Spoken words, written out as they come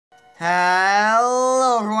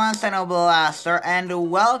Hello everyone, it's Techno Blaster, and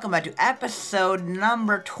welcome back to episode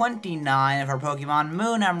number 29 of our Pokemon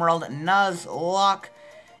Moon Emerald Nuzlocke.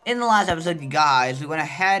 In the last episode, you guys, we went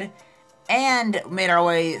ahead and made our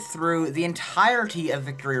way through the entirety of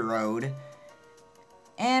Victory Road.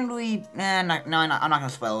 And we, I'm not going to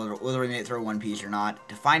spoil whether we made it through One Piece or not.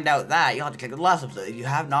 To find out that, you'll have to check the last episode if you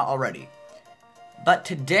have not already. But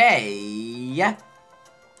today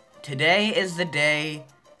is the day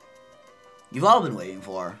you've all been waiting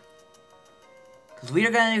for. Because we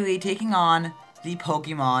are going to be taking on the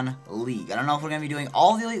Pokemon League. I don't know if we're going to be doing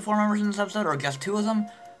all the Elite Four members in this episode or just 2 of them.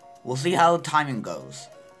 We'll see how timing goes.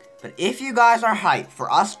 But if you guys are hyped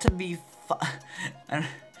for us to be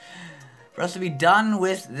done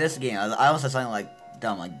with this game. I almost said something like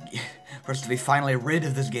dumb, like for us to be finally rid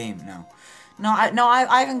of this game.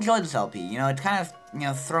 I've enjoyed this LP. You know, it's kind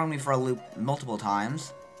of thrown me for a loop multiple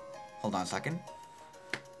times. Hold on a second.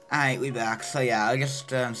 Alright, we back. So yeah, I guess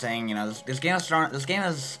I'm saying, this game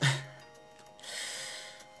has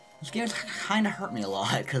kind of hurt me a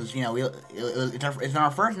lot, because, it's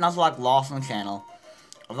our first Nuzlocke loss on the channel.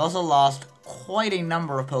 I've also lost quite a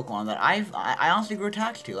number of Pokemon that I honestly grew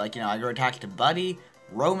attached to. Like, I grew attached to Buddy,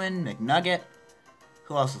 Roman, McNugget.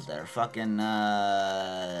 Who else is there? Fucking,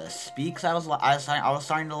 Speaks I was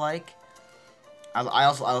starting to like. I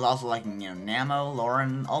was also liking, Namo,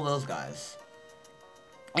 Lauren, all those guys.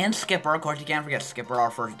 And Skipper, of course you can't forget Skipper, our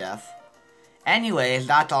first death. Anyways,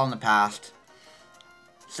 that's all in the past.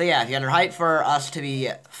 So yeah, if you guys are hyped for us to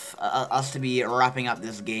be wrapping up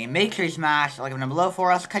this game, make sure you smash the like button below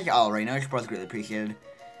for us, because you already know, your support is greatly appreciated.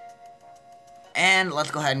 And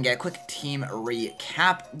let's go ahead and get a quick team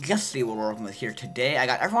recap, just to see what we're working with here today. I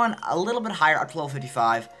got everyone a little bit higher, up to level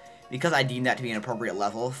 55, because I deemed that to be an appropriate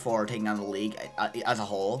level for taking down the league as a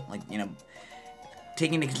whole. Like,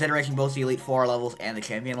 taking into consideration both the Elite Four levels and the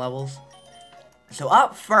Champion levels. So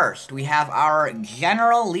up first, we have our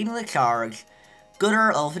General leading the charge.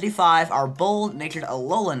 Gooder, level 55, our bold-natured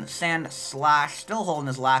Alolan Sandslash, still holding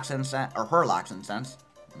his Laxin sense, or her Laxin sense.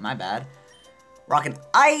 My bad. Rockin'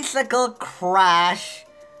 Icicle Crash.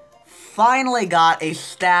 Finally got a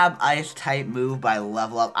Stab Ice type move by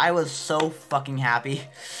level up. I was so fucking happy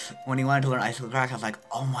when he wanted to learn Icicle Crash. I was like,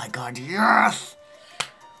 oh my god, yes!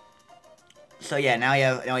 So yeah,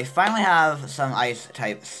 now we finally have some Ice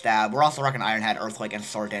type Stab. We're also rocking Iron Head, Earthquake, and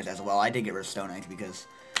Sword Dance as well. I did get rid of Stone Edge because,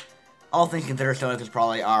 all things considered, Stone Edge is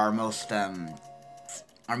probably our most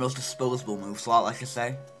disposable move slot, let's just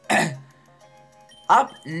say.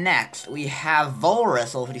 Up next, we have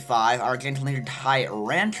Volrus, level 55, our gentle-natured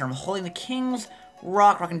Tyrantrum, holding the King's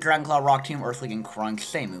Rock, rocking Dragon Claw, Rock Tomb, Earthquake, and Crunch.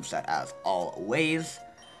 Same moveset as always.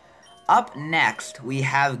 Up next, we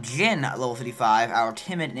have Jin, level 55, our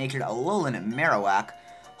timid-natured Alolan Marowak,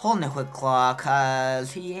 holding a Quick Claw,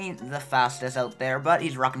 cause he ain't the fastest out there, but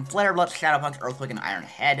he's rocking Flare Blitz, Shadow Punch, Earthquake, and Iron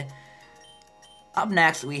Head. Up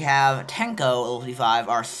next, we have Tenko, level 55,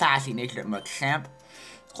 our sassy-natured Machamp,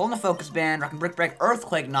 holding the Focus Band, rocking Brick Break,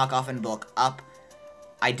 Earthquake, Knockoff, and Bulk Up.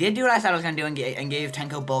 I did do what I said I was going to do and gave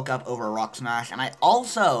Tenko Bulk Up over Rock Smash, and I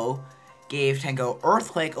also gave Tenko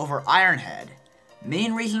Earthquake over Iron Head.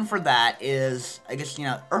 Main reason for that is, I guess,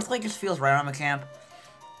 Earthquake just feels right on Machamp.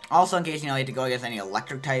 Also, in case, you had to go against any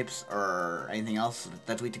electric types or anything else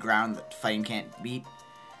that's weak to ground that fighting can't beat.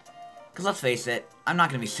 Because let's face it, I'm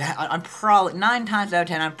not going to be sad. I'm probably, 9 times out of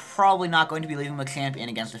 10, I'm probably not going to be leaving Machamp in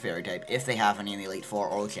against a Fairy type if they have any in the Elite Four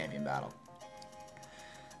or the Champion battle.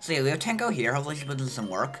 So yeah, we have Tenko here. Hopefully she puts in some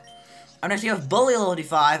work. Up next, we have Bully level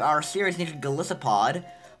 55, our series-natured Golisopod,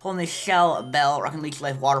 holding the Shell, Bell, rocking Leech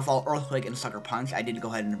Life, Waterfall, Earthquake, and Sucker Punch. I did go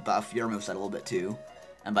ahead and buff your moveset a little bit too.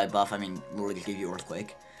 And by buff, I mean literally just give you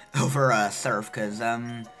Earthquake over Surf, because,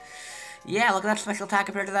 yeah, look at that special attack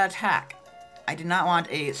compared to that attack. I did not want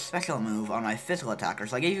a special move on my physical attacker,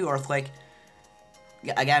 so I gave you Earthquake.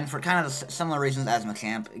 Again, for kind of similar reasons as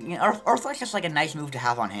Machamp. Earthquake's just like a nice move to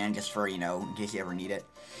have on hand, just for, in case you ever need it.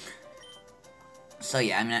 So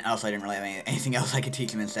yeah, I mean, also I didn't really have anything else I could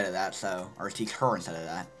teach him instead of that, or teach her instead of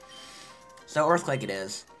that. So Earthquake it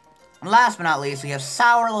is. And last but not least, we have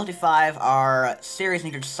Sour level 55, our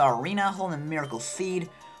series-natured Sarina, holding the Miracle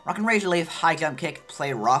Seed, rocking Razor Leaf, High Jump Kick,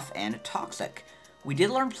 Play Rough, and Toxic. We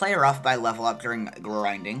did learn Play Rough by level up during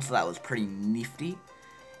grinding, so that was pretty nifty.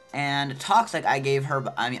 And Toxic, I gave him.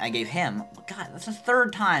 God, that's the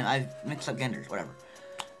 3rd time I've mixed up genders, whatever.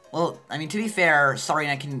 Well, I mean, to be fair,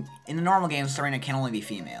 Sarina in the normal games, Sarina can only be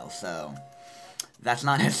female, so that's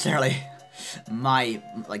not necessarily my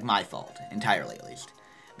fault, entirely at least.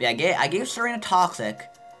 But yeah, I gave Sarina Toxic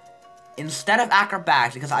instead of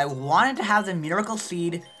Acrobatics because I wanted to have the Miracle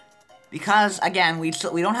Seed because, again, we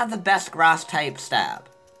don't have the best Grass-type Stab.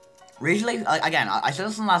 Rage Leaf, again, I said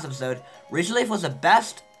this in the last episode, Rage Leaf was the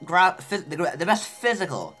best, the best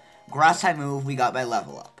physical grass-type move we got by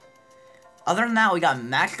level up. Other than that, we got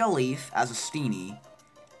Magical Leaf as a Steenie,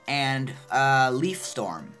 and Leaf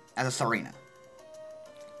Storm as a Serena.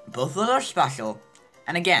 Both of those are special,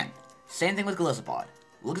 and again, same thing with Golisopod.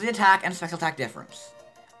 Look at the attack and special attack difference.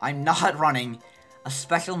 I'm not running a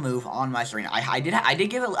special move on my Serena. I did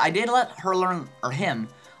let her learn, or him,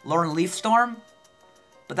 learn Leaf Storm,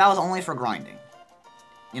 but that was only for grinding.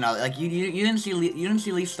 You know, like you didn't see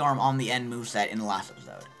Leaf Storm on the end moveset in the last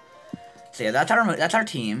episode. So yeah, that's our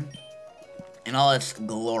team in all its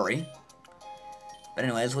glory. But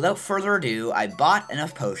anyways, without further ado, I bought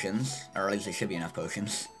enough potions, or at least there should be enough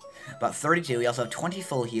potions. About 32. We also have 20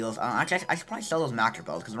 full heals. Actually, I should probably sell those Max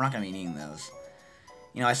Repels because we're not going to be needing those.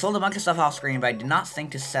 You know, I sold a bunch of stuff off screen, but I did not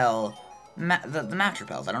think to sell the Max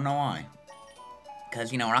Repels. I don't know why.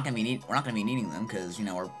 Because, you know, we're not going to be needing them because, you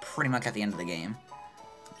know, we're pretty much at the end of the game.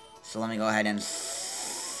 So let me go ahead and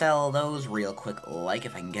sell those real quick,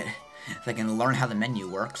 if I can learn how the menu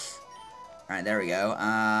works. Alright, there we go.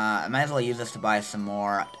 I might as well use this to buy some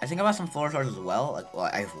more. I think I bought some floor swords as well. Well,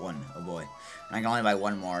 I have one. Oh boy. And I can only buy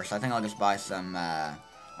one more, so I think I'll just buy some, I'll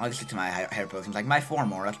just stick to my higher potions. I can buy 4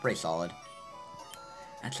 more. That's pretty solid.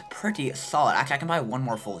 That's pretty solid. Actually, I can buy 1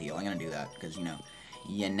 more full heal. I'm gonna do that, because, you know,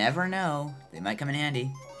 you never know. They might come in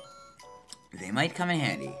handy. They might come in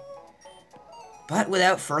handy. But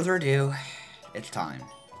without further ado, it's time.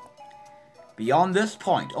 Beyond this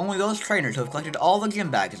point, only those trainers who have collected all the gym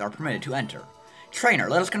badges are permitted to enter. Trainer,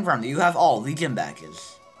 let us confirm that you have all the gym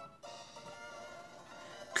badges.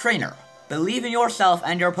 Trainer, believe in yourself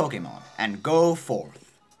and your Pokemon, and go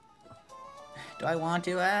forth. Do I want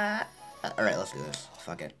to, Alright, let's do this.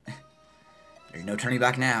 Fuck it. There's no turning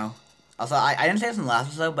back now. Also, I didn't say this in the last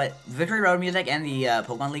episode, but Victory Road music and the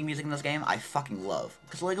Pokemon League music in this game, I fucking love.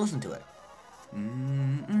 Just, like, listen to it.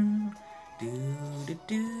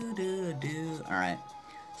 Alright.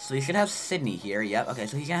 So we should have Sydney here, yep. Okay,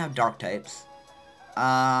 so he's gonna have dark types. So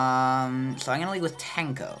I'm gonna lead with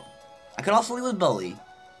Tenko. I could also lead with Bully.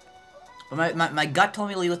 But my gut told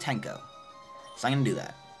me to lead with Tenko. So I'm gonna do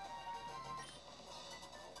that.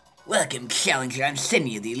 Welcome, challenger. I'm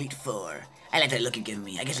Sydney of the Elite Four. I like that look you're giving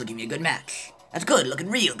me. I guess you'll give me a good match. That's good, looking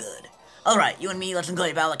real good. Alright, you and me, let's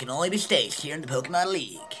enjoy a battle that can only be staged here in the Pokemon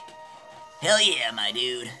League. Hell yeah, my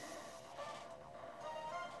dude.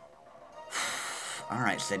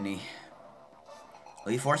 Alright, Sydney.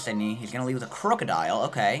 Elite Four Sydney. He's gonna lead with a Crocodile,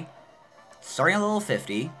 okay. Starting at level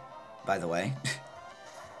 50, by the way.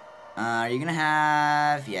 Are you gonna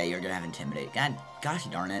have... Yeah, you're gonna have Intimidate. God, gosh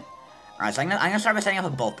darn it. Alright, so I'm gonna start by setting up a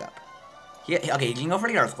Bulk Up. Okay, you can go for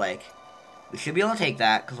the Earthquake. We should be able to take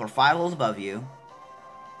that, because we're 5 levels above you.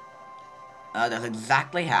 That's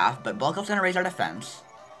exactly half, but Bulk Up's gonna raise our defense.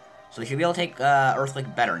 So we should be able to take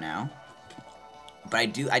Earthquake better now. But I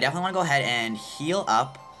definitely want to go ahead and heal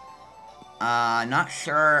up. I'm not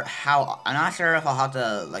sure if I'll have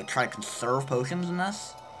to, like, try to conserve potions in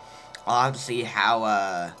this. I'll have to see how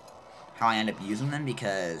I end up using them,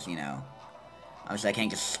 because, you know, obviously I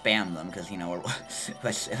can't just spam them, because, you know, if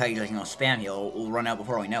I you know, spam heal, we'll run out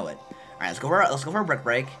before we know it. Alright, let's go for a Brick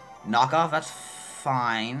Break. Knock off, that's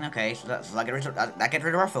fine. Okay, so that gets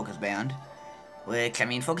rid of our Focus Band. Which, I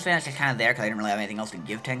mean, Focus Band is just kind of there, because I didn't really have anything else to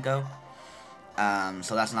give Tenko.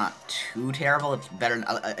 So that's not too terrible. It's better,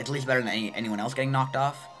 at least better than anyone else getting knocked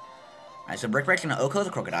off. Alright, so Brick Break's gonna Oko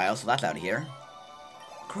the Crocodile, so that's out of here.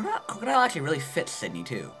 Crocodile actually really fits Sydney,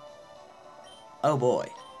 too. Oh boy.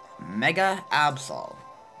 Mega Absol.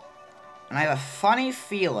 And I have a funny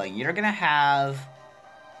feeling you're gonna have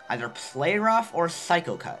either Play Rough or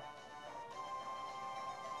Psycho Cut.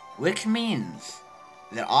 Which means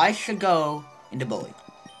that I should go into Bully.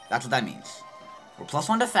 That's what that means. We're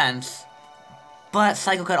 +1 defense, but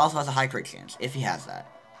Psycho Cut also has a high crit chance, if he has that.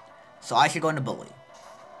 So I should go into Bully.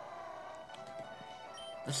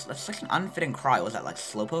 That's such an unfitting cry. What was that, like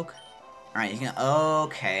Slowpoke? Alright, he's gonna...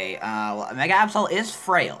 Okay, well, Mega Absol is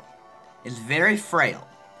frail. It's very frail.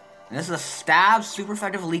 And this is a stab super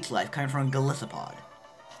effective Leech Life coming from Golisopod.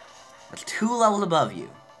 That's 2 levels above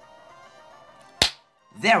you.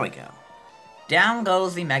 There we go. Down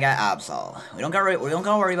goes the Mega Absol. We don't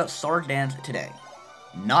gotta worry about Sword Dance today.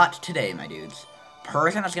 Not today, my dudes.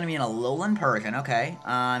 Persian, that's gonna be an Alolan Persian, okay.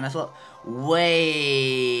 That's what...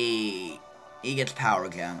 Wait... He gets Power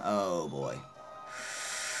Gem. Oh boy.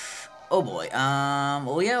 Oh boy.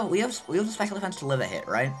 Well, we have the special defense to live a hit,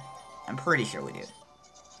 right? I'm pretty sure we do.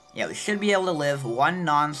 Yeah, we should be able to live 1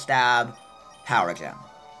 non-stab Power Gem.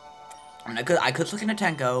 I mean, I could switch into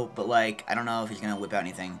Tenko, but like, I don't know if he's gonna whip out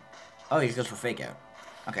anything. Oh, he just goes for Fake Out.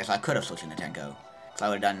 Okay, so I could have switched into Tenko. So I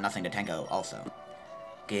would have done nothing to Tenko also.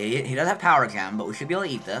 Okay, he does have Power Gem, but we should be able to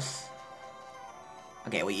eat this.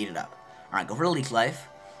 Okay, we eat it up. Alright, go for the Leech Life,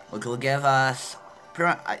 which will give us...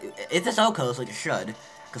 If this OHKOs, like it should,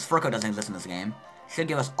 because Furko doesn't exist in this game, should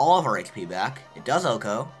give us all of our HP back. It does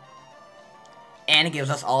OHKO. And it gives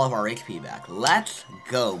us all of our HP back. Let's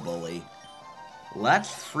go, bully. Let's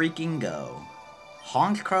freaking go.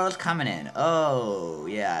 Honchcrow's coming in. Oh,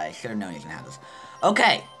 yeah, I should have known he was going to have this.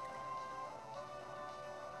 Okay.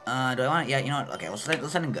 Do I want to... Yeah, you know what? Okay, let's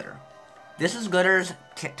send in Gooder. This is Gooder's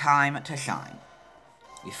time to shine.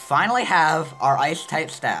 We finally have our Ice-type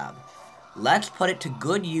stab. Let's put it to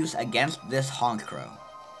good use against this Honchcrow.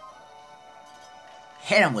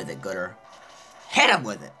 Hit him with it, Gooder. Hit him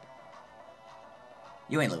with it!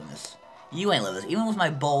 You ain't living this. You ain't living this. Even with my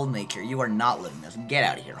bold nature, you are not living this. Get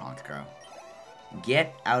out of here, Honchcrow.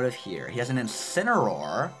 Get out of here. He has an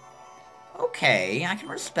Incineroar. Okay, I can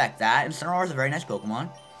respect that. Incineroar is a very nice Pokemon.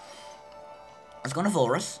 Let's go into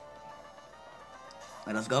Volrus.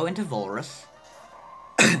 Let us go into Volrus.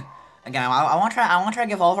 Again, I want to try to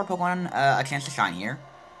give all of our Pokemon a chance to shine here.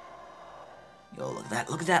 Yo, look at that!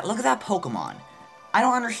 Look at that! Look at that Pokemon! I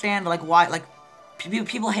don't understand like why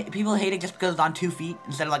people hate it just because it's on 2 feet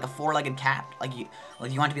instead of like a 4-legged cat. Like you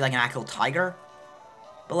want it to be like an actual tiger.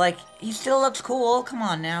 But like he still looks cool. Come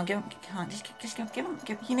on now, give him.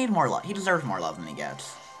 He needs more love. He deserves more love than he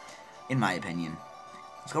gets, in my opinion.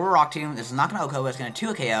 Let's go to Rock Tomb. This is not gonna OHKO, but it's gonna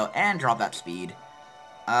 2 KO and drop that speed.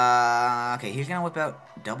 Okay, he's gonna whip out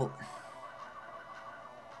double.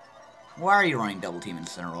 Why are you running double team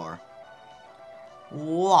Incineroar?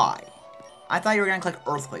 Why? I thought you were gonna click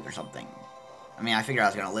Earthquake or something. I mean, I figured I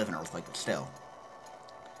was gonna live in Earthquake, but still.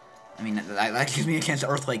 I mean, that gives me a chance to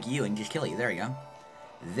Earthquake you and just kill you. There you go.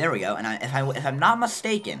 There we go. And if I'm not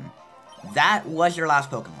mistaken, that was your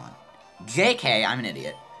last Pokemon. JK, I'm an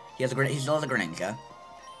idiot. He still has a Greninja.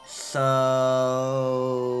 So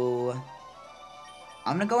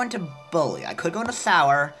I'm gonna go into Bully. I could go into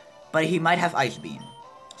Sour, but he might have Ice Beam.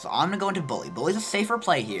 So I'm gonna go into Bully. Bully's a safer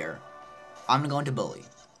play here. I'm gonna go into Bully.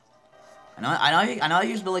 I know I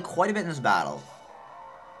use Bully quite a bit in this battle,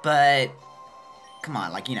 but come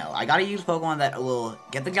on, like, you know, I gotta use Pokemon that will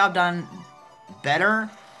get the job done better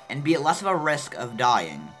and be at less of a risk of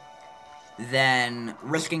dying than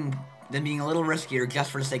being a little riskier just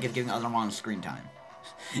for the sake of giving other Pokemon screen time.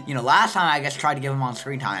 You know, last time I guess tried to give him on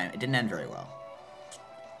screen time, it didn't end very well.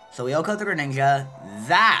 So we OHKO the Greninja.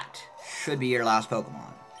 That should be your last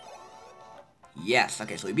Pokemon. Yes,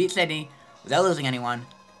 okay, so we beat Sydney without losing anyone.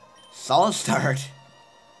 Solid start.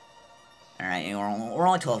 Alright, we're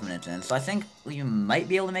only 12 minutes in, so I think we might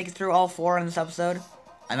be able to make it through all 4 in this episode.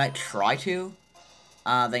 I might try to.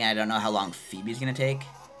 Then I don't know how long Phoebe's gonna take.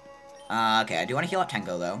 Okay, I do want to heal up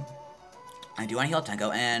Tenko, though. I do want to heal up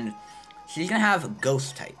Tenko, and she's gonna have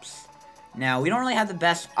Ghost types. Now, we don't really have the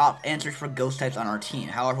best answers for Ghost types on our team.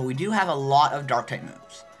 However, we do have a lot of Dark-type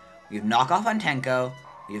moves. We have Knockoff on Tenko.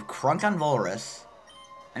 We have Crunch on Volrus.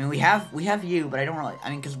 I mean, we have you, but I don't really... I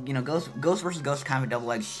mean, because, you know, Ghost versus Ghost is kind of a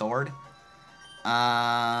double-edged sword. We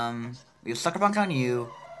have Sucker Punch on you,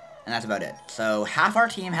 and that's about it. So, half our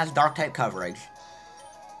team has Dark-type coverage.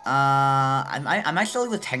 I might still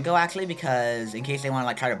leave with Tenko, actually, because in case they want to,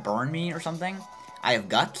 like, try to burn me or something, I have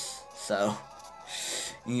Guts, so...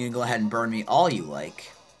 You can go ahead and burn me all you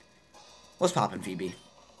like. What's poppin', Phoebe?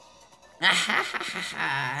 No,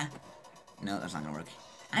 that's not gonna work.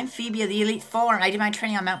 I'm Phoebe of the Elite Four, and I did my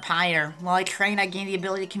training on Mount Pyre. While I trained, I gained the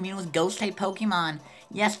ability to commune with Ghost-type Pokemon.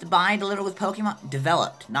 Yes, the bond delivered with Pokemon...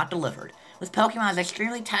 Developed, not delivered. With Pokemon is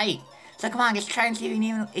extremely tight. So come on, just try and see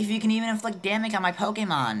if you can even inflict damage on my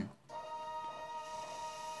Pokemon.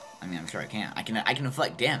 I mean, I'm sure I can. I can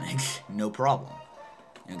inflict damage. No problem.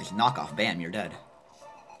 You know, just knock off, bam, you're dead.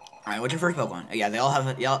 Alright, what's your first Pokemon? Oh, yeah, they all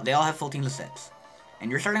have full teams of 6.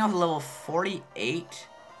 And you're starting off at level 48.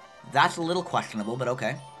 That's a little questionable, but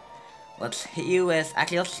okay. Let's hit you with...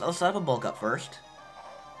 Actually, let's set up a bulk up first.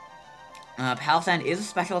 Palisand is a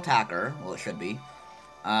special attacker. Well, it should be.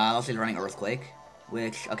 Let's see, he's running Earthquake.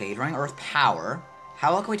 Which... Okay, he's running Earth Power.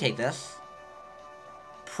 How well can we take this?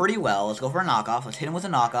 Pretty well. Let's go for a knockoff. Let's hit him with a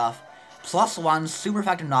knockoff. +1, super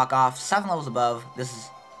effective knockoff. 7 levels above. This is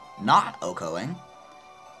not OHKOing.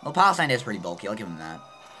 Well, Palisand is pretty bulky. I'll give him that.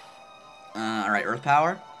 Alright, Earth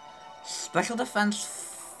Power. Special Defense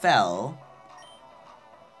fell.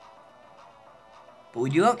 But we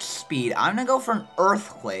do have speed. I'm gonna go for an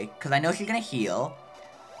Earthquake, because I know she's gonna heal.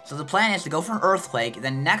 So the plan is to go for an Earthquake,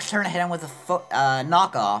 then next turn hit him with a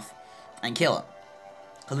knockoff, and kill him.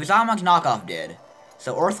 Because we saw how much knockoff did.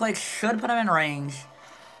 So Earthquake should put him in range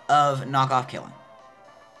of knockoff killing.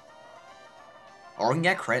 Or we can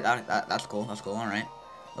get crit. That's cool. That's cool. All right.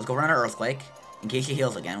 Let's go for another Earthquake in case she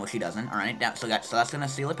heals again, which she doesn't. All right. So that's gonna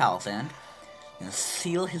seal the Palisand. Gonna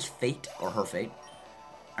seal his fate or her fate.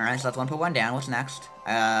 All right. So that's 1 down. What's next?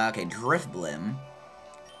 Okay. Drifblim.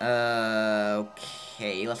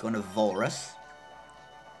 Okay. Let's go into Volrus.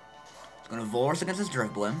 Let's go into Volrus against this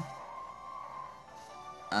Drifblim.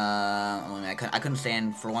 I couldn't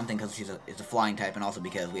stand for one thing because it's a flying type, and also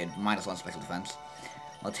because we had -1 special defense.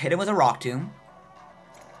 Let's hit him with a Rock Tomb.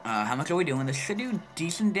 How much are we doing? This should do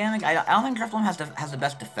decent damage. I don't think Drifblim has the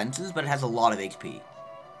best defenses, but it has a lot of HP.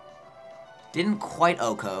 Didn't quite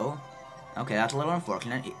Oko. Okay, that's a little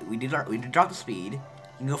unfortunate. We did drop the speed. You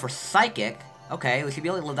can go for Psychic. Okay, we should be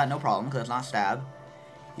able to live that no problem because it's not Stab.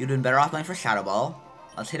 You're doing better off going for Shadow Ball.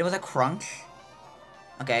 Let's hit it with a Crunch.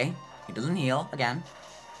 Okay, he doesn't heal again.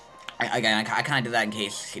 I kind of did that in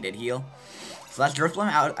case she did heal. So that's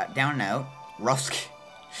Drifblim out, down and out. Rusk.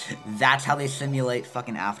 That's how they simulate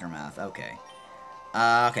fucking Aftermath. Okay.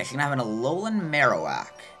 Okay, she's gonna have an Alolan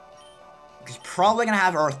Marowak. She's probably gonna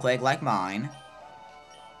have Earthquake like mine.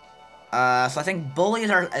 So I think Bully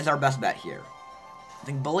is our best bet here. I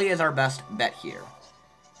think Bully is our best bet here.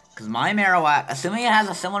 Because my Marowak, assuming it has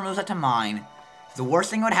a similar moveset to mine, the worst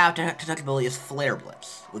thing it would have to touch Bully is Flare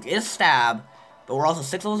Blitz, which is Stab, but we're also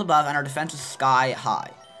 6 levels above and our defense is sky high.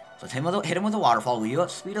 So let's hit him with a Waterfall. We do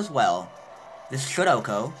outspeed as well. This should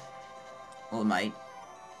Oko. Well, it might.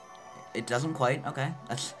 It doesn't quite. Okay,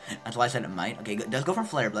 that's why I said it might. Okay, it does go for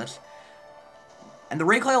Flare Blitz. And the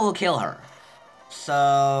recoil will kill her.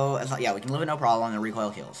 So, yeah, we can live it no problem, and the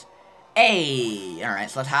recoil kills. Hey! Alright,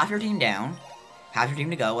 so that's half your team down. Half your team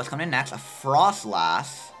to go. What's coming in next? A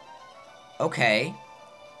Frostlass. Okay.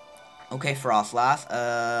 Okay, Frostlass.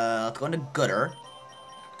 Let's go into Gooder.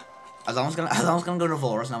 I was almost gonna go to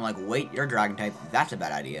Volrus, and I'm like, wait, you're a Dragon type. That's a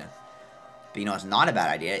bad idea. But you know what's not a bad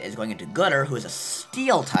idea is going into Gooder, who is a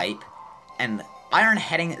Steel type, and Iron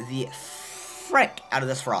Heading the frick out of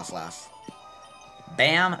this Frostlass.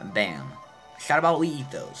 Bam, bam. Shadow Ball, we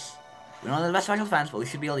eat those. We don't have the best special defense, but we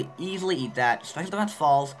should be able to easily eat that. Special defense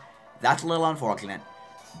falls. That's a little unfortunate.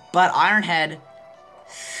 But Iron Head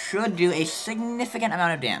should do a significant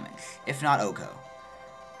amount of damage, if not Oko.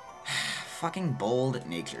 Fucking bold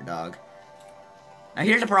nature, dog. Now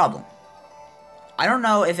here's the problem. I don't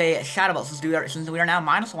know if a Shadow Ball, since we are now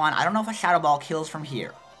 -1, I don't know if a Shadow Ball kills from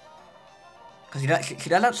here. Because she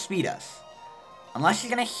does outspeed us. Unless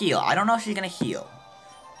she's going to heal. I don't know if she's going to heal.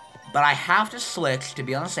 But I have to switch to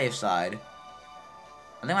be on the safe side.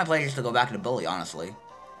 I think my play is just to go back to Bully, honestly.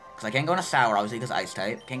 Because I can't go into Sour, obviously, because Ice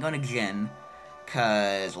type. Can't go into Jin,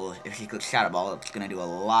 because, well, if she clicks Shadow Ball, it's going to do a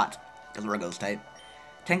lot, because we're a Ghost type.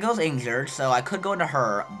 Tenko's injured, so I could go into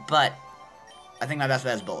her, but I think my best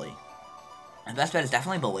bet is Bully. My best bet is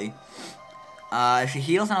definitely Bully. If she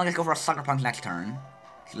heals, then I'll just go for a Sucker Punch next turn.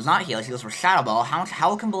 If she does not heal, she goes for Shadow Ball.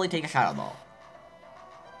 How can Bully take a Shadow Ball?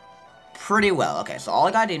 Pretty well. Okay, so all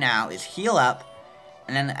I gotta do now is heal up,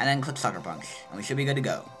 and then click Sucker Punch, and we should be good to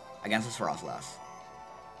go against this Frostlass.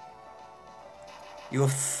 You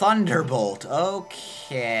have Thunderbolt.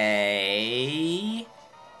 Okay.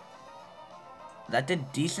 That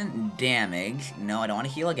did decent damage. No, I don't want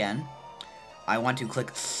to heal again. I want to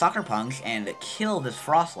click Sucker Punch and kill this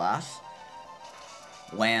Frostlass.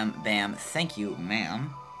 Wham, bam, thank you,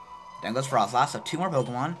 ma'am. Then goes Frostlass, so 2 more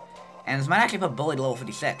Pokemon. And this might actually put Bully to level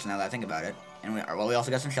 56, now that I think about it. And we also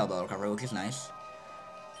got some Shell Bell recovery, which is nice.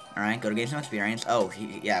 Alright, go to gain some experience. Oh,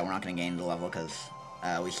 yeah, we're not going to gain the level because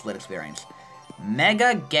we split experience.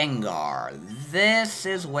 Mega Gengar. This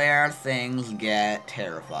is where things get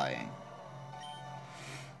terrifying.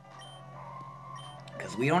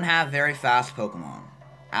 Because we don't have very fast Pokemon.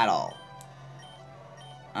 At all.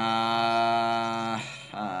 And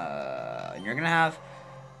you're going to have...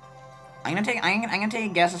 I'm gonna take a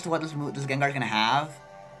guess as to what this Gengar is gonna have.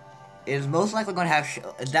 It is most likely going to have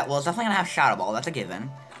it's definitely gonna have Shadow Ball. That's a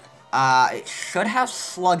given. It should have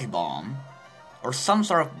Sludge Bomb or some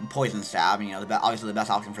sort of Poison Stab. You know, obviously the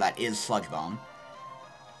best option for that is Sludge Bomb.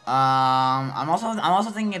 I'm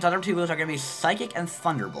also thinking its other 2 moves are gonna be Psychic and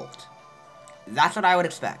Thunderbolt. That's what I would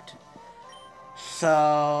expect.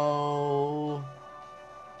 So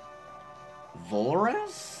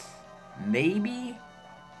Volrus, maybe.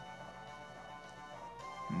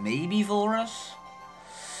 Maybe Volrus?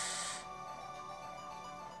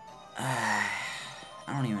 I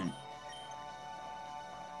don't even...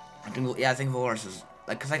 I think Volrus is...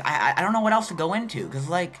 Like, cause, like, I don't know what else to go into, cause,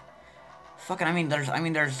 like... Fucking,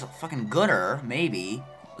 there's fucking Gooder, maybe.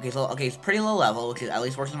 Okay, so, it's pretty low level, which is at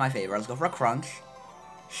least works in my favor. Let's go for a Crunch.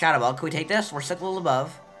 Shadow Ball, can we take this? We're 6 levels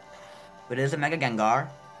above. But it is a Mega Gengar.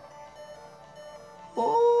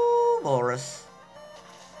 Oh, Volrus.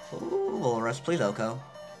 Ooh, Walrus, please, Oko.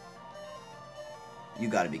 You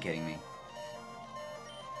gotta be kidding me.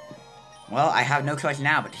 Well, I have no choice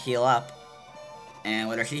now but to heal up. And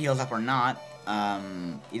whether she heals up or not,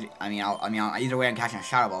 either way I'm catching a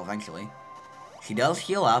Shadow Ball eventually. She does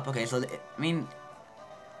heal up, okay, so, I mean,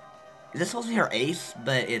 is this supposed to be her ace,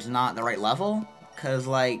 but it's not the right level? Because,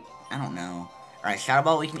 like, I don't know. Alright, Shadow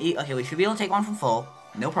Ball we can eat. Okay, we should be able to take one from full.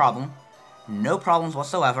 No problem. No problems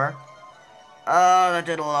whatsoever. That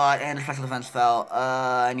did a lot, and the special defense fell.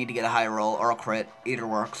 I need to get a high roll or a crit. Either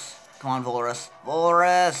works. Come on, Volorus.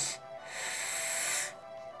 Volorus!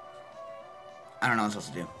 I don't know what I'm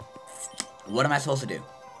supposed to do. What am I supposed to do?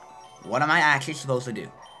 What am I actually supposed to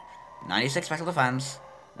do? 96 special defense,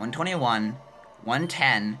 121,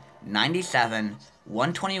 110, 97,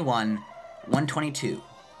 121, 122.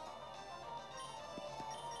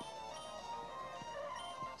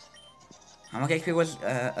 How much HP was,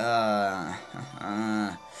 I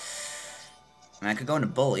mean, I could go into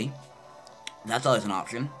Bully. That's always an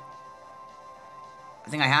option. I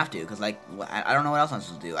think I have to, because, like, I don't know what else I'm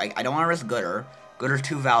supposed to do. I don't want to risk Gooder. Gooder's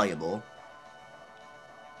too valuable.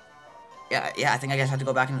 Yeah, I think I guess I have to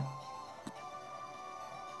go back and...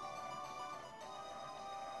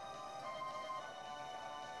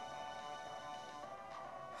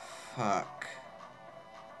 Fuck.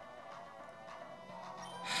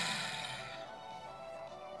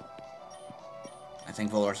 I think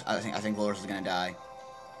Volorus is gonna die.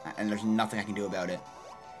 And there's nothing I can do about it.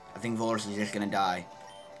 I think Volorus is just gonna die.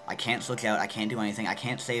 I can't switch out, I can't do anything, I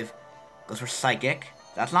can't save. Goes for Psychic.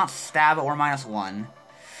 That's not stab or -1.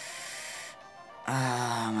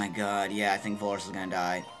 Oh my god, yeah, I think Volorus is gonna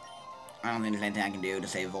die. I don't think there's anything I can do to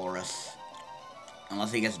save Volorus.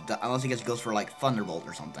 Unless he goes for, like, Thunderbolt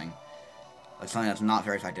or something. Like, something that's not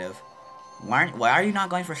very effective. Why are you not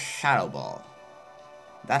going for Shadow Ball?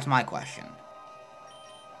 That's my question.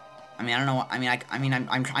 I mean, I don't know. I'm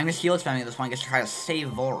just heal spamming at this point just to try to save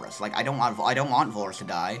Volorus. Like, I don't want Volorus to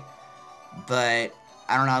die, but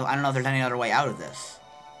I don't know if there's any other way out of this.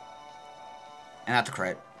 And that's a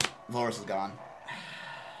crit. Volorus is gone.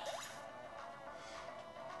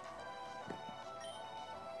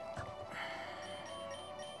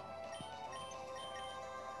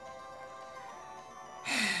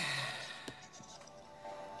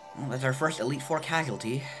 Well, that's our first Elite Four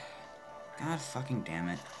casualty. God fucking damn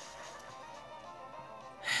it.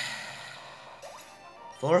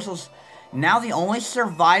 Volorus. Now the only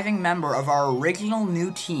surviving member of our original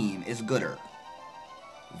new team is Gooder.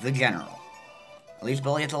 The General. At least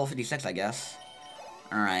Bully at level 56, I guess.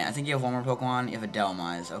 Alright, I think you have one more Pokemon. You have a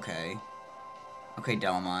Delmise, okay. Okay,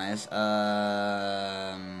 Delmise.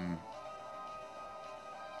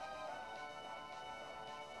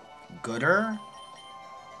 Gooder?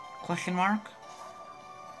 Question mark?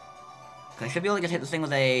 I should be able to just hit this thing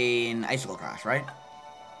with an Icicle Crash, right?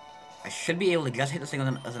 I should be able to just hit this thing with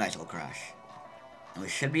an Icicle Crash. And we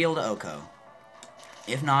should be able to Oko.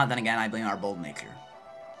 If not, then again, I blame our bold nature.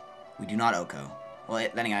 We do not Oko. Well,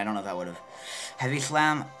 then again, I don't know if that would have. Heavy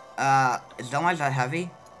Slam. Is Delmise that heavy?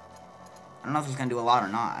 I don't know if it's going to do a lot or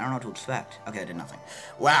not. I don't know what to expect. Okay, that did nothing.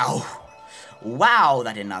 Wow. Wow,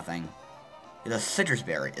 that did nothing. It's a Citrus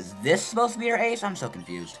Berry. Is this supposed to be our ace? I'm so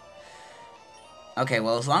confused. Okay,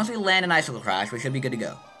 well, as long as we land an Icicle Crash, we should be good to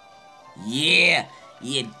go. Yeah!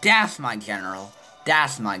 Yeah, that's my general.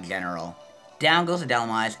 That's my general. Down goes the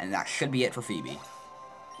Delmise, and that should be it for Phoebe.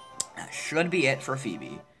 That should be it for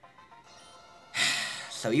Phoebe.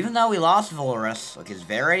 So even though we lost Volorus, which is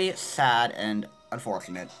very sad and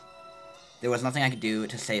unfortunate, there was nothing I could do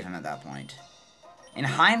to save him at that point. In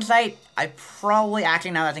hindsight, I probably,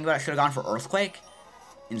 actually, now that I think about it, should have gone for Earthquake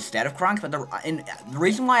instead of Crunch, but the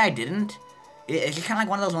reason why I didn't, it's just kind of like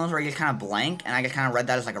one of those ones where you just kind of blank, and I just kind of read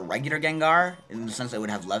that as like a regular Gengar, in the sense that it would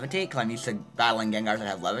have Levitate, because I'm used to battling Gengars that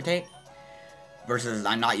have Levitate, versus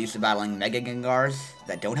I'm not used to battling Mega Gengars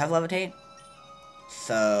that don't have Levitate.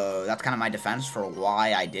 So that's kind of my defense for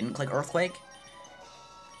why I didn't click Earthquake.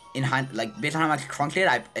 Like, based on how much Crunch did,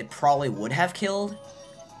 it probably would have killed,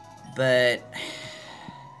 but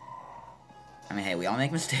I mean, hey, we all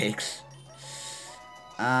make mistakes.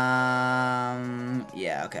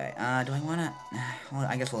 Yeah, okay. Do I wanna? Well,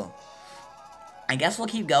 I guess we'll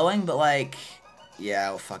keep going, but like, yeah,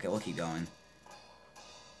 well, fuck it, we'll keep going.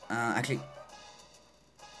 Actually,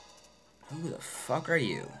 who the fuck are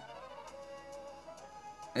you?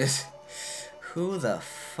 Who the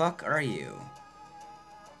fuck are you?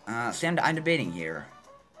 See, I'm debating here.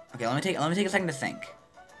 Okay, let me take a second to think.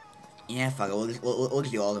 Yeah, fuck it, we'll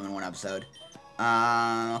just do all of them in one episode.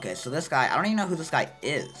 Okay, so this guy, I don't even know who this guy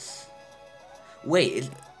is. Wait,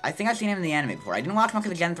 I think I've seen him in the anime before. I didn't watch much of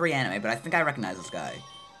the Gen 3 anime, but I think I recognize this guy.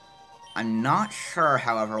 I'm not sure,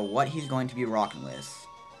 however, what he's going to be rocking with.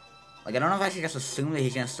 Like, I don't know if I should just assume that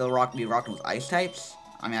he's gonna still be rocking with ice types.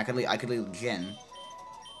 I mean, I could lead with Jin.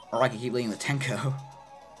 Or I could keep leading with Tenko.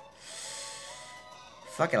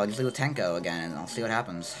 Fuck it, I'll just lead with Tenko again, and I'll see what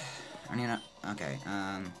happens. I mean, okay,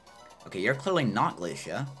 okay, you're clearly not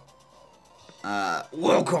Glacia.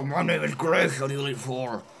 Welcome, my name is Glacia, the Elite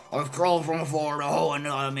Four. I've crawled from afar to Hoenn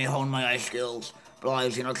that I may hone my ice skills, but I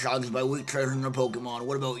have seen our challenged by weak treasures in their Pokemon.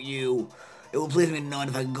 What about you? It will please me to know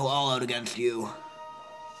if I can go all out against you.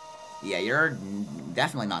 Yeah, you're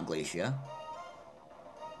definitely not Glacia.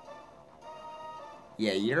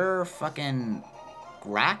 Yeah, you're fucking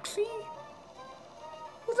Graxy?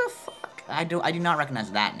 Who the fuck? I do not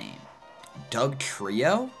recognize that name. Doug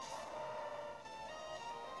Trio?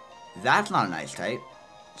 That's not an ice type.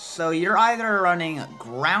 So you're either running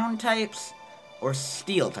ground types or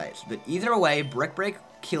steel types. But either way, Brick Break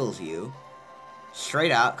kills you.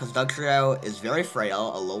 Straight up, because Doug Trio is very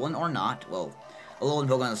frail, Alolan or not. Well, Alolan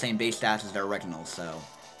Pokemon have the same base stats as their originals, so...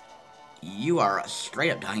 You are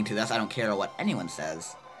straight up dying to this. I don't care what anyone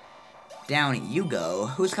says. Down you go.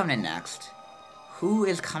 Who's coming in next? Who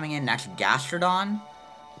is coming in next? Gastrodon?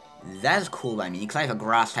 That is cool by me, because I have a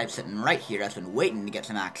grass type sitting right here that's been waiting to get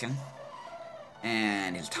some action.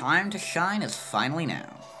 And his time to shine is finally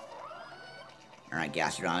now. Alright,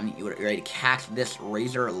 Gastrodon, you're ready to catch this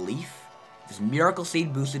Razor Leaf? This Miracle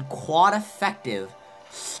Seed boosted quad effective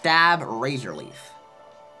stab Razor Leaf.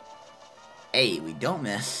 Hey, we don't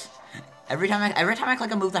miss. Every time I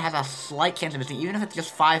click a move that has a slight chance of missing, even if it's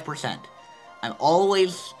just 5%, I'm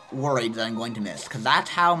always worried that I'm going to miss, because that's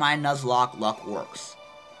how my Nuzlocke luck works.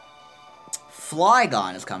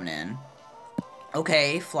 Flygon is coming in.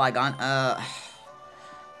 Okay, Flygon.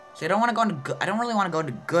 So I don't really want to go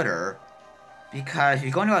into Gooder, because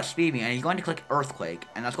he's going to outspeed me, and he's going to click Earthquake,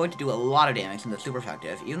 and that's going to do a lot of damage, and that's super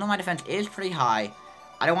effective. Even though my defense is pretty high,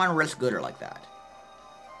 I don't want to risk Gooder like that.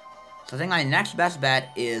 So I think my next best bet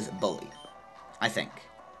is Bully. I think.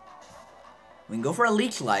 We can go for a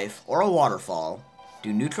Leech Life or a Waterfall,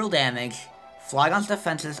 do neutral damage. Flygon's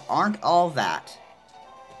defenses aren't all that,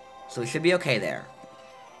 so we should be okay there.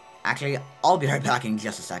 Actually, I'll be right back in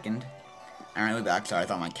just a second. Alright, we're back. Sorry, I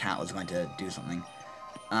thought my cat was going to do something.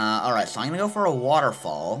 Alright, so I'm gonna go for a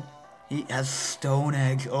Waterfall. He has Stone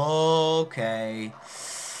Edge. Okay.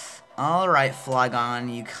 Alright,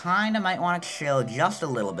 Flygon, you kinda might want to chill just a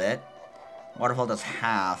little bit. Waterfall does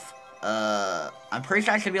half. I'm pretty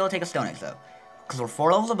sure I should be able to take a Stone Edge, though. Because we're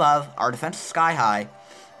 4 levels above, our defense is sky high,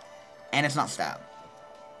 and it's not stab.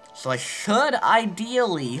 So I should,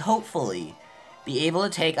 ideally, hopefully, be able to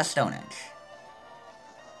take a Stone Edge.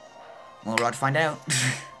 Well, we're about to find out.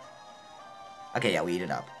 Okay, yeah, we eat it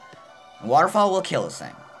up. Waterfall will kill this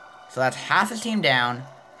thing. So that's half his team down,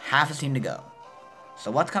 half his team to go. So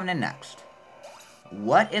what's coming in next?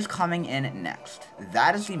 What is coming in next?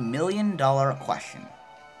 That is the million-dollar question.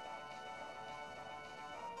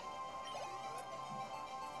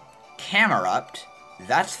 Camerupt,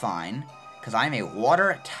 that's fine, because I'm a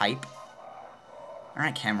water type.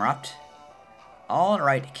 Alright, Camerupt.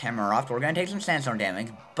 Alright, Camerupt, we're going to take some sandstorm damage,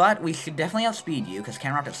 but we should definitely outspeed you, because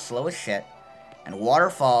Camerupt is slow as shit, and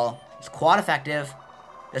Waterfall is quad effective.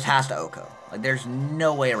 This has to OHKO. Like, there's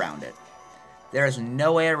no way around it. There is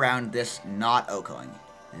no way around this not OHKOing.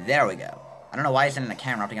 There we go. I don't know why he's sending a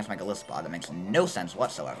Camerupt against my Gliscod. That makes no sense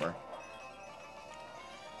whatsoever.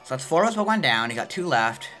 So that's 4 of his Pokemon down. He got 2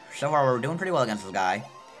 left. So far, we're doing pretty well against this guy.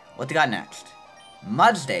 What do you got next?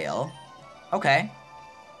 Mudsdale. Okay.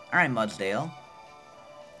 Alright, Mudsdale.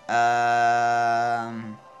 I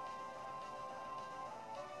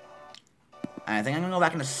think I'm gonna go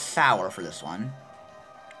back into Sour for this one.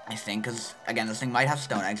 I think, because, again, this thing might have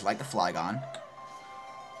Stone Edge, like the Flygon.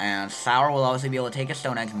 And Sour will obviously be able to take a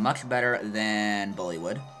Stone Edge much better than Bully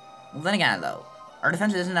would. Well, then again, though, our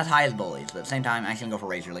defense isn't as high as Bully's, but at the same time, I'm actually gonna go for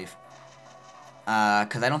Razor Leaf.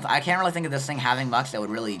 Because I can't really think of this thing having much that would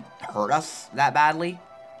really hurt us that badly.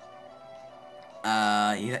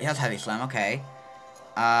 He has Heavy Slam, okay.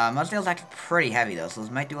 Mudsdale's actually pretty heavy, though, so this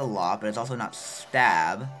might do a lot, but it's also not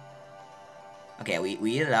Stab. Okay,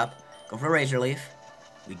 we eat it up. Go for Razor Leaf.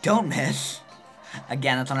 We don't miss.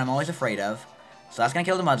 Again, that's what I'm always afraid of. So that's going to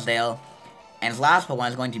kill the Mudsdale. And his last Pokemon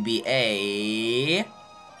is going to be a...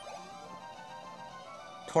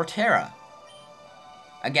 Torterra.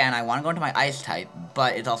 Again, I want to go into my Ice type,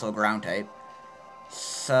 but it's also a Ground type.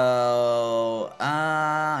 So...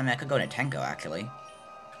 I mean, I could go into Tenko, actually.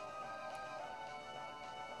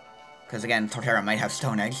 Because, again, Torterra might have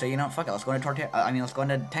Stone Edge, so, you know, fuck it. Let's go into Torterra. Let's go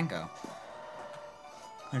into Tenko.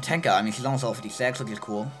 Tenko, I mean, she's almost level 56, which is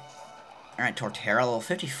cool. Alright, Torterra, level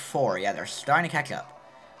 54. Yeah, they're starting to catch up.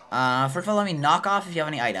 First of all, let me knock off if you have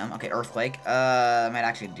any item. Okay, Earthquake. Might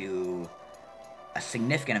actually do a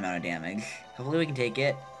significant amount of damage. Hopefully we can take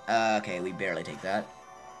it. Okay, we barely take that.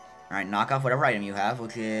 Alright, knock off whatever item you have,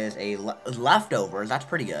 which is a leftovers. That's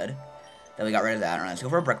pretty good. Then we got rid of that. Alright, let's go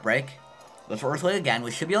for a Brick Break. Go for Earthquake again.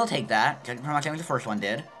 We should be able to take that. Check how much damage the first one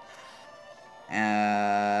did.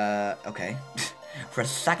 Okay. For a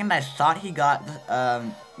second, I thought he got,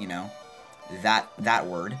 you know, that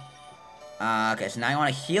word. Okay, so now you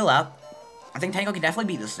want to heal up. I think Tenko can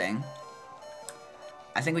definitely beat this thing.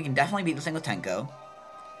 I think we can definitely beat this thing with Tenko.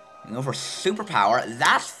 We can go for Superpower.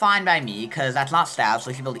 That's fine by me, because that's not stab, so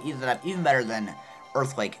we should be able to eat that up even better than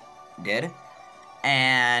Earthquake did.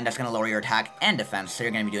 And that's going to lower your attack and defense, so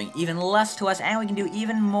you're going to be doing even less to us, and we can do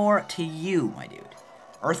even more to you, my dude.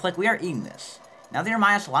 Earthquake, we are eating this. Now that you're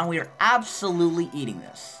 -1, we are absolutely eating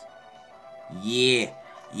this. Yeah.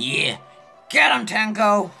 Yeah. Get him,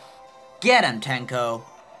 Tenko! Get him, Tenko!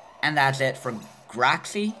 And that's it for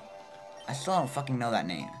Graxy. I still don't fucking know that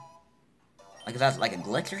name. Like, is that like a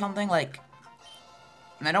glitch or something? Like,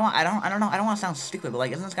 and I don't want to sound stupid, but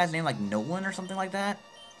like, isn't this guy's name like Nolan or something like that?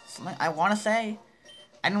 Something I want to say.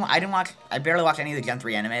 I barely watched any of the Gen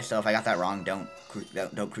 3 anime, so if I got that wrong, don't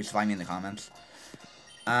crucify me in the comments.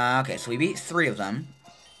 Okay, so we beat 3 of them.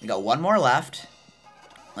 We got 1 more left.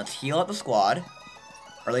 Let's heal up the squad,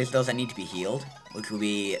 or at least those that need to be healed, which will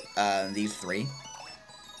be these 3.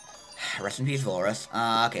 Rest in peace, Volrus.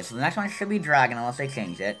 Okay, so the next one should be Dragon, unless they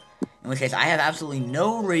change it. In which case, I have absolutely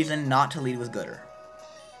no reason not to lead with Gooder.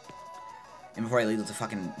 And before I lead with the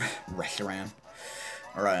fucking Reshiram.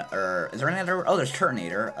 Or, is there any other? Oh, there's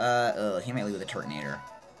Turtonator. He might lead with a Turtonator.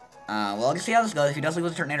 Well, I'll just see how this goes. If he does lead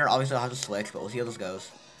with a Turtonator, obviously I'll have to switch, but we'll see how this goes.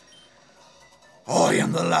 I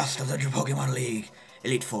am the last of the Pokemon League.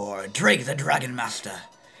 Elite Four, Drake the Dragon Master.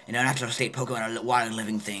 In our natural state, Pokemon are wild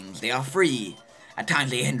living things. They are free. At times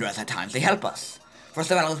they hinder us, at times they help us. For us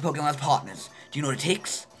to battle with Pokemon as partners. Do you know what it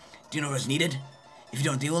takes? Do you know what is needed? If you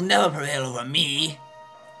don't, you will never prevail over me.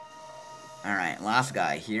 Alright, last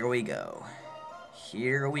guy. Here we go.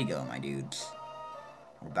 Here we go, my dudes.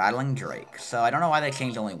 We're battling Drake. So I don't know why they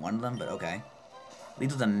changed only one of them, but okay.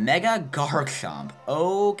 Leads with a Mega Garchomp.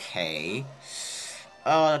 Okay.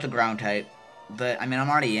 Oh, that's a ground type. But, I mean, I'm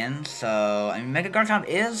already in, so... I mean, Mega Garchomp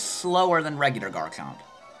is slower than regular Garchomp.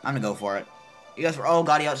 I'm gonna go for it. You guys were... Oh,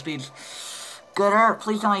 God, he outspeeds. Get her!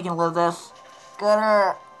 Please tell me you can live this. Get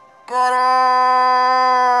her! Get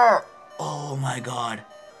her! Oh, my God.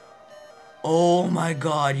 Oh, my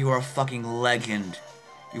God, you are a fucking legend.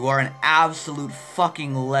 You are an absolute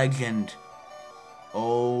fucking legend.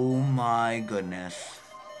 Oh, my goodness.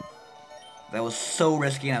 That was so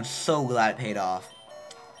risky, and I'm so glad it paid off.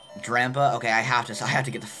 Drampa? Okay, I have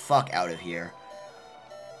to get the fuck out of here.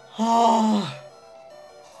 Oh,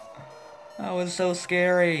 that was so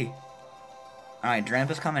scary. Alright,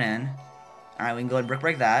 Drampa's coming in. Alright, we can go ahead and Brick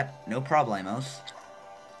Break that. No problemos.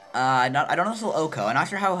 I don't know if this will Oko. I'm not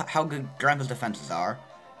sure how good Drampa's defenses are.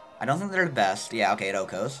 I don't think they're the best. Yeah, okay, it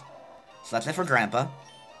Okos. So that's it for Drampa.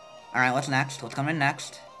 Alright, what's next? What's coming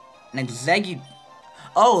next? An Exegu...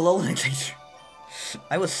 Oh, Alolan Executor.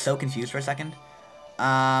 I was so confused for a second.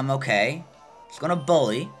 Okay. Let's go to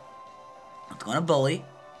Bully. Let's go to Bully.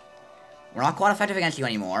 We're not quite effective against you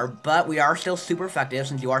anymore, but we are still super effective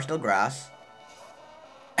since you are still grass.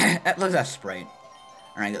 Look at that Sprite.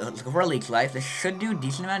 Alright, let's go for a Leech Life. This should do a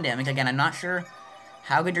decent amount of damage. Again, I'm not sure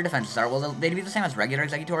how good your defenses are. Well, they'd be the same as regular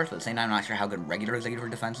Executors, but at the same time, I'm not sure how good regular Executor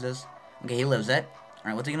defense is. Okay, he lives it.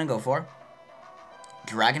 Alright, what's he gonna go for?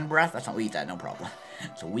 Dragon Breath? That's not weak, that, no problem.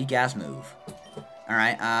 It's a weak-ass move.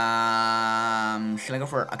 Alright, should I go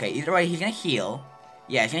for... Okay, either way, he's gonna heal.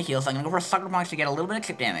 Yeah, he's gonna heal, so I'm gonna go for a Sucker Punch to get a little bit of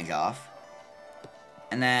chip damage off.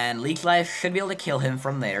 And then Leech Life should be able to kill him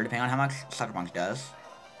from there, depending on how much Sucker Punch does.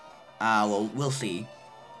 Well, we'll see.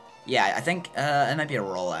 Yeah, I think, it might be a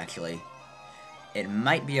roll, actually. It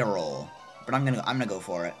might be a roll. But I'm gonna go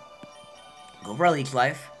for it. Go for a Leech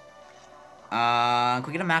Life. Can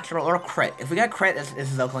we get a max roll or a crit? If we get a crit, this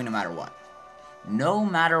is okay no matter what. No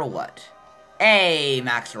matter what. Hey,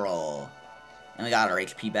 max roll. And we got our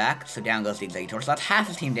HP back, so down goes the Executor. So that's half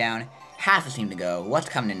his team down, half his team to go. What's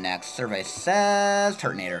coming in next? Survey says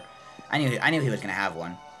Turtonator. I knew he was gonna have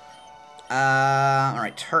one.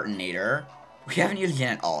 Alright, Turtonator. We haven't used Jin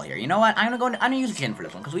at all here. You know what? I'm gonna use Jin for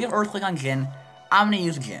this one, because we have Earthquake on Jin. I'm gonna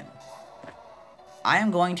use Jin. I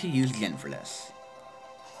am going to use Jin for this.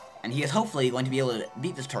 And he is hopefully going to be able to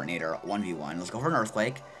beat this Turtonator 1v1. Let's go for an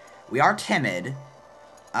Earthquake. We are timid.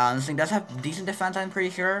 This thing does have decent defense, I'm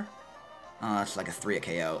pretty sure. Oh, it's like a 3 at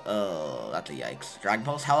KO. Oh, that's a yikes. Dragon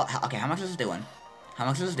Pulse, okay, how much is this doing? How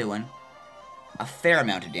much is this doing? A fair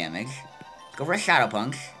amount of damage. Let's go for a Shadow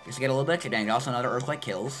Punch, just to get a little bit of chip damage. Also, another Earthquake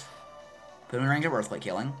kills. Put him in range of Earthquake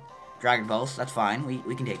killing. Dragon Pulse, that's fine.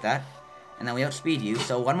 We can take that. And then we outspeed you,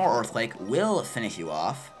 so one more Earthquake will finish you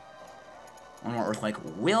off. One more Earthquake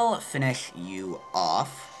will finish you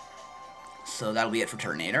off. So that'll be it for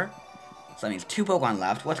Turtonator. So that means 2 Pokemon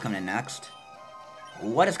left. What's coming in next?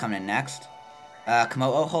 What is coming in next?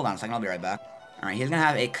 Komodo. Hold on a second, I'll be right back. Alright, he's gonna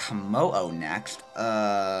have a Komodo next.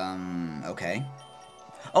 Okay.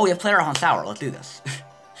 Oh, we have Player Off on Sour. Let's do this.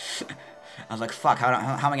 I was like, fuck, how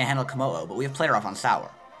am I gonna handle Komodo? But we have Player Off on Sour.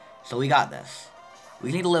 So we got this.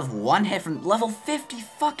 We need to live 1 hit from level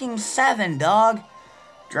 50-fucking-7, dog.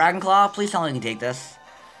 Dragon Claw, please tell me we can take this.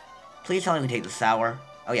 Please tell me we can take the Sour.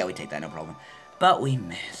 Oh yeah, we take that, no problem. But we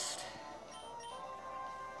missed.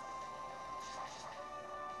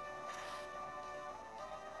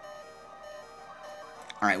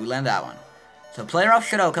 Alright, we landed that one. So Player Off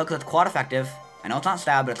Shadowka, because it's quad effective. I know it's not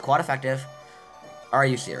stab, but it's quad effective. Are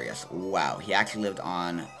you serious? Wow, he actually lived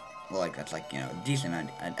on, well, like, that's like, you know, a decent amount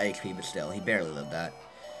of HP, but still, he barely lived that.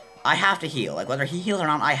 I have to heal. Like, whether he heals or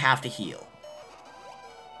not, I have to heal.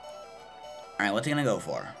 Alright, what's he gonna go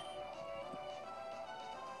for?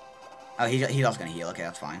 Oh, he's also gonna heal. Okay,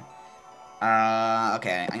 that's fine.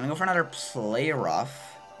 Okay, I'm gonna go for another Play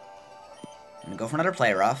Rough. I'm gonna go for another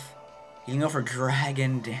Play Rough. He can go for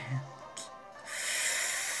Dragon Dance.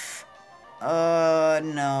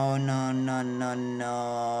 No.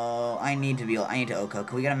 I need to OHKO.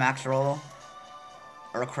 Can we get a max roll?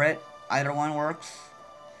 Or a crit? Either one works.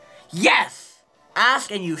 Yes!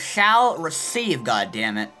 Ask and you shall receive,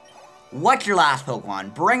 goddammit. What's your last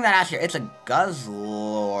Pokemon? Bring that ass here. It's a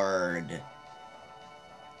Guzzlord.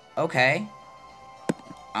 Okay.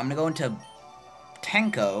 I'm gonna go into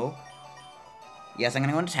Tenko. Yes, I'm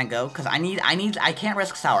gonna go into Tenko, because I can't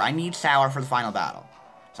risk Sour. I need Sour for the final battle.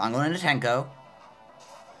 So I'm going into Tenko.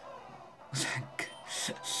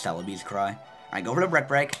 Celebi's cry. Alright, go for the Brick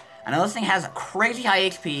Break. I know this thing has crazy high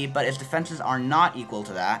HP, but its defenses are not equal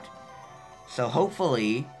to that. So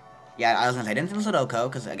hopefully... Yeah, I was gonna say, I didn't think this would OHKO,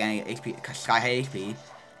 because again, HP, sky high HP.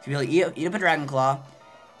 So he'll eat up a Dragon Claw,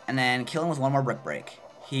 and then kill him with one more Brick Break.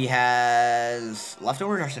 He has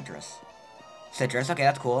leftovers or Citrus? Citrus, okay,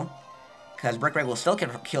 that's cool. Because Brick Break will still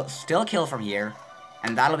kill from here,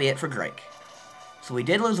 and that'll be it for Drake. So we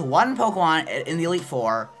did lose 1 Pokemon in the Elite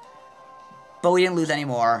Four, but we didn't lose any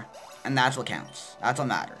more, and that's what counts. That's what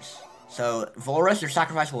matters. So, Volrus, your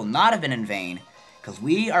sacrifice will not have been in vain, because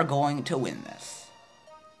we are going to win this.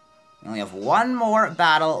 We only have 1 more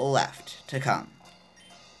battle left to come,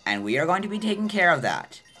 and we are going to be taking care of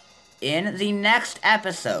that in the next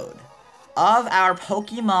episode of our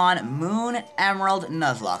Pokemon Moon Emerald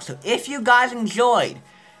Nuzlocke. So if you guys enjoyed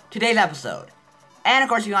today's episode, and of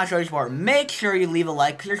course if you want to show your support, make sure you leave a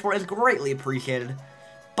like, because your support is greatly appreciated.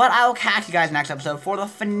 But I will catch you guys next episode for the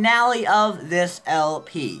finale of this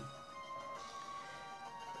LP.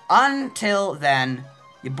 Until then,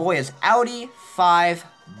 your boy is Audi 5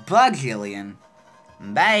 Bajillion.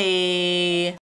 Bye!